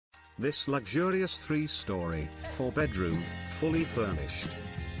This luxurious 3-story, 4-bedroom, fully furnished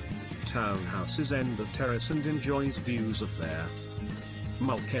townhouses end the terrace and enjoys views of their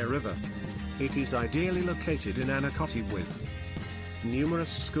Mulcair River. It is ideally located in Annacotty with numerous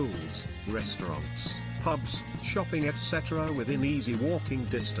schools, restaurants, pubs, shopping etc. within easy walking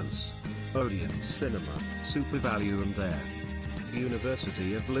distance. Odeon Cinema, Super Value and their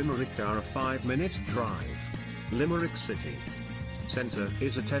University of Limerick are a 5-minute drive. Limerick City Centre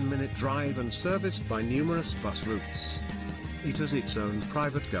is a 10-minute drive and serviced by numerous bus routes. It has its own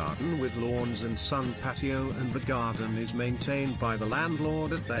private garden with lawns and sun patio, and the garden is maintained by the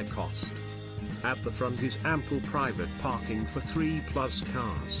landlord at their cost. At the front is ample private parking for 3+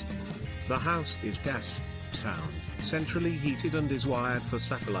 cars. The house is gas, town, centrally heated and is wired for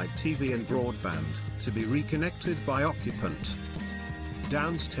satellite TV and broadband, to be reconnected by occupant.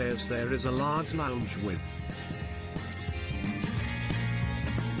 Downstairs there is a large lounge with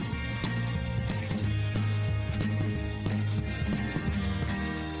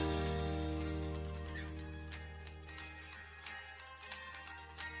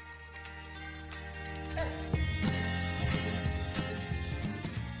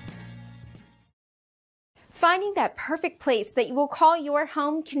Finding that perfect place that you will call your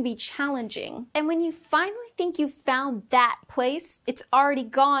home can be challenging. And when you finally think you've found that place, it's already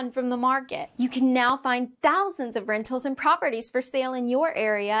gone from the market. You can now find thousands of rentals and properties for sale in your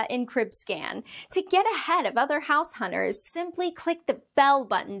area in CribScan. To get ahead of other house hunters, simply click the bell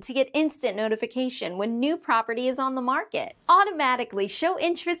button to get instant notification when new property is on the market. Automatically show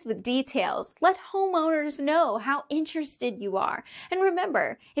interest with details. Let homeowners know how interested you are. And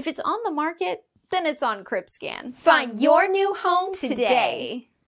remember, if it's on the market, then it's on CribScan. Find your new home today.